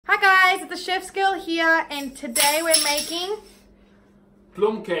the Chef's Girl here, and today we're making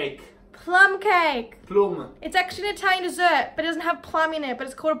plum cake. Plum cake. Plum. It's actually an Italian dessert, but it doesn't have plum in it, but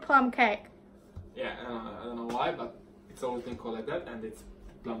it's called a plum cake. Yeah, I don't know why, but it's always been called like that, and it's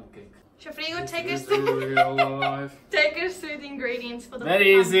plum cake. Chef Rigo, take us through the ingredients for the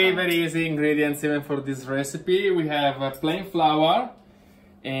very easy ingredients even for this recipe. We have plain flour,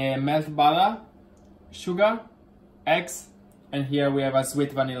 melted butter, sugar, eggs, and here we have a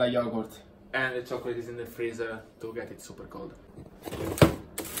sweet vanilla yogurt. And the chocolate is in the freezer to get it super cold.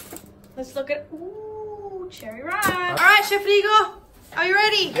 Let's look at, ooh, cherry ripe. All right, Chef Rigo, are you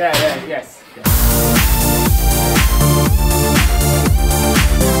ready? Yes.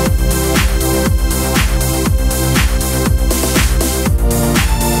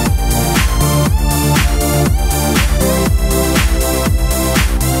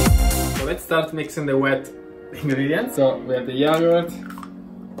 So let's start mixing the wet ingredients. So we have the yogurt,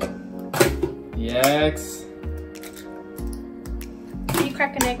 the eggs. Can you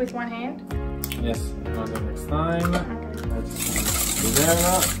crack an egg with one hand? Yes, I'll do next time. Okay. Let's do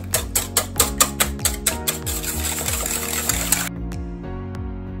that.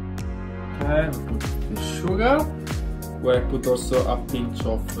 Okay, we put the sugar. Where I put also a pinch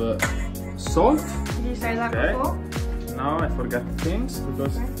of salt. Did you say that Okay. before? No, I forgot things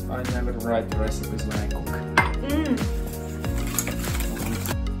because I never write recipes when I cook.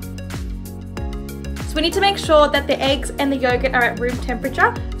 So we need to make sure that the eggs and the yogurt are at room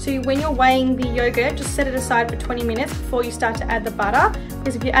temperature. So when you're weighing the yogurt, just set it aside for 20 minutes before you start to add the butter.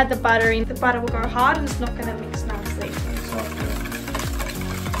 Because if you add the butter in, the butter will go hard and it's not going to mix nicely.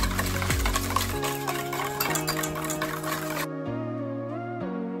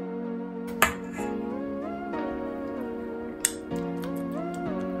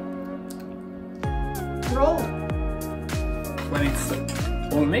 Roll. When it's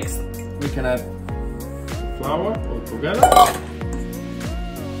all mixed, we can add flour all together.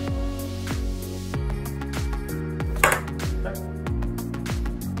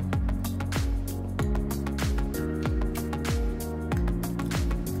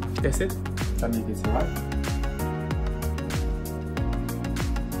 That's it. Tell me if it's right.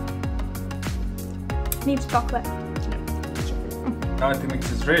 Needs chocolate. Now that the mix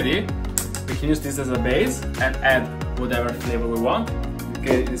is ready, we can use this as a base and add whatever flavor we want.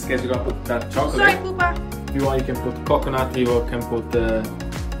 In this case, we're gonna put dark chocolate. Sorry, Poopa. If you want, you can put coconut, you can put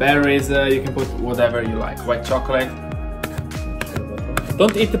berries, you can put whatever you like. White chocolate.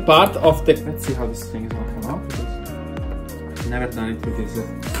 Don't eat the part of the... Let's see how this thing is gonna come out, because I've never done it with this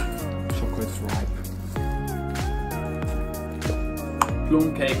chocolate ripe.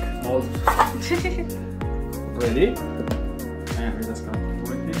 Plum cake mold. Ready? And we're just gonna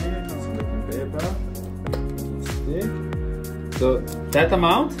put it in some baking paper. So that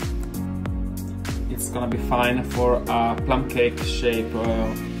amount, it's gonna be fine for a plum cake shape,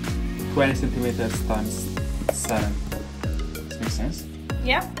 20 centimeters times 7. This makes sense?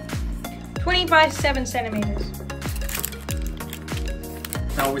 Yep. 20 by 7 centimeters.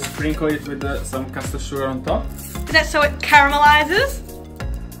 Now we sprinkle it with some caster sugar on top. Is that so it caramelizes?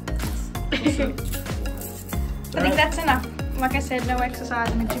 I think that's enough. Like I said, no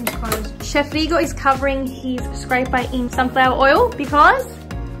exercise and the gym's closed. Chef Rigo is covering his scraper in sunflower oil because...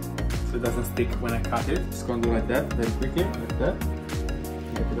 So it doesn't stick when I cut it. It's gonna do like that, very quickly, like that.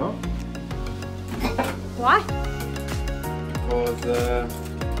 Get it off. Why? Because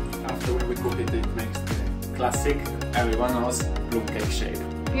after when we cook it, it makes the classic, everyone knows, plum cake shape.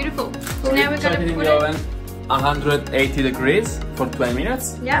 Beautiful. So now we're chuck going it to in put the it... oven, 180 degrees for 20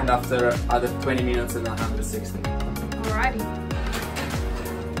 minutes. Yeah. And after other 20 minutes and 160. Alrighty.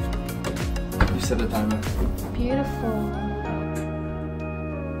 You set the timer. Beautiful.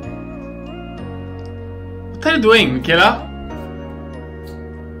 What are you doing, Michaela?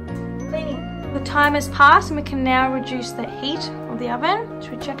 Cleaning. The time has passed and we can now reduce the heat of the oven.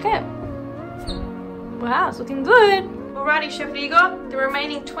 Should we check it? Wow, it's looking good. Alrighty, Chef Rigo, the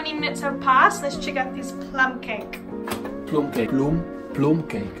remaining 20 minutes have passed. Let's check out this plum cake. Plum cake. Plum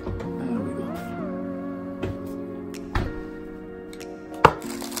cake. There we go.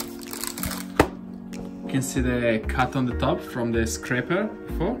 You can see the cut on the top from the scraper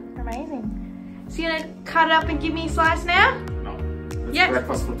before. Amazing. So you're gonna cut it up and give me a slice now? No. That's Yeah.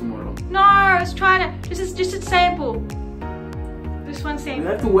 breakfast for tomorrow. No, let's try it. This is just a sample. Just one You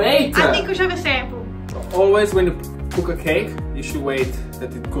sample. have to wait. I think we should have a sample. Always when you cook a cake, you should wait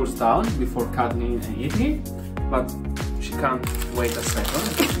that it cools down before cutting it and eating it. But she can't wait a second.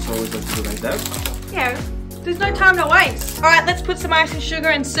 She's always going to do like that. Yeah, there's no time to waste. All right, let's put some ice and sugar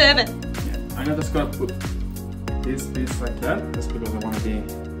and serve it. Yeah. I'm just gonna put this piece like that, just because I want to be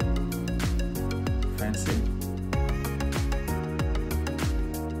see.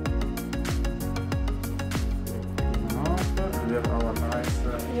 We have our nice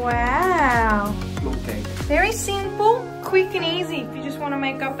Wow. plum cake. Very simple, quick and easy if you just want to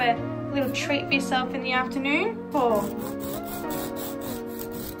make up a little treat for yourself in the afternoon. Oh.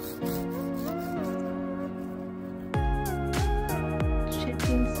 Check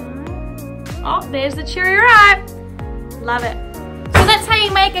inside. Oh, there's the cherry ripe. Love it. So that's how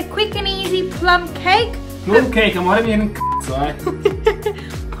you make a quick and easy plum cake. Plum cake, amore viene eh?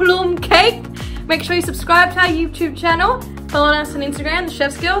 Plum cake. Make sure you subscribe to our YouTube channel. Follow us on Instagram, The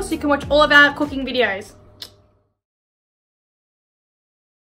Chef's Girl, so you can watch all of our cooking videos.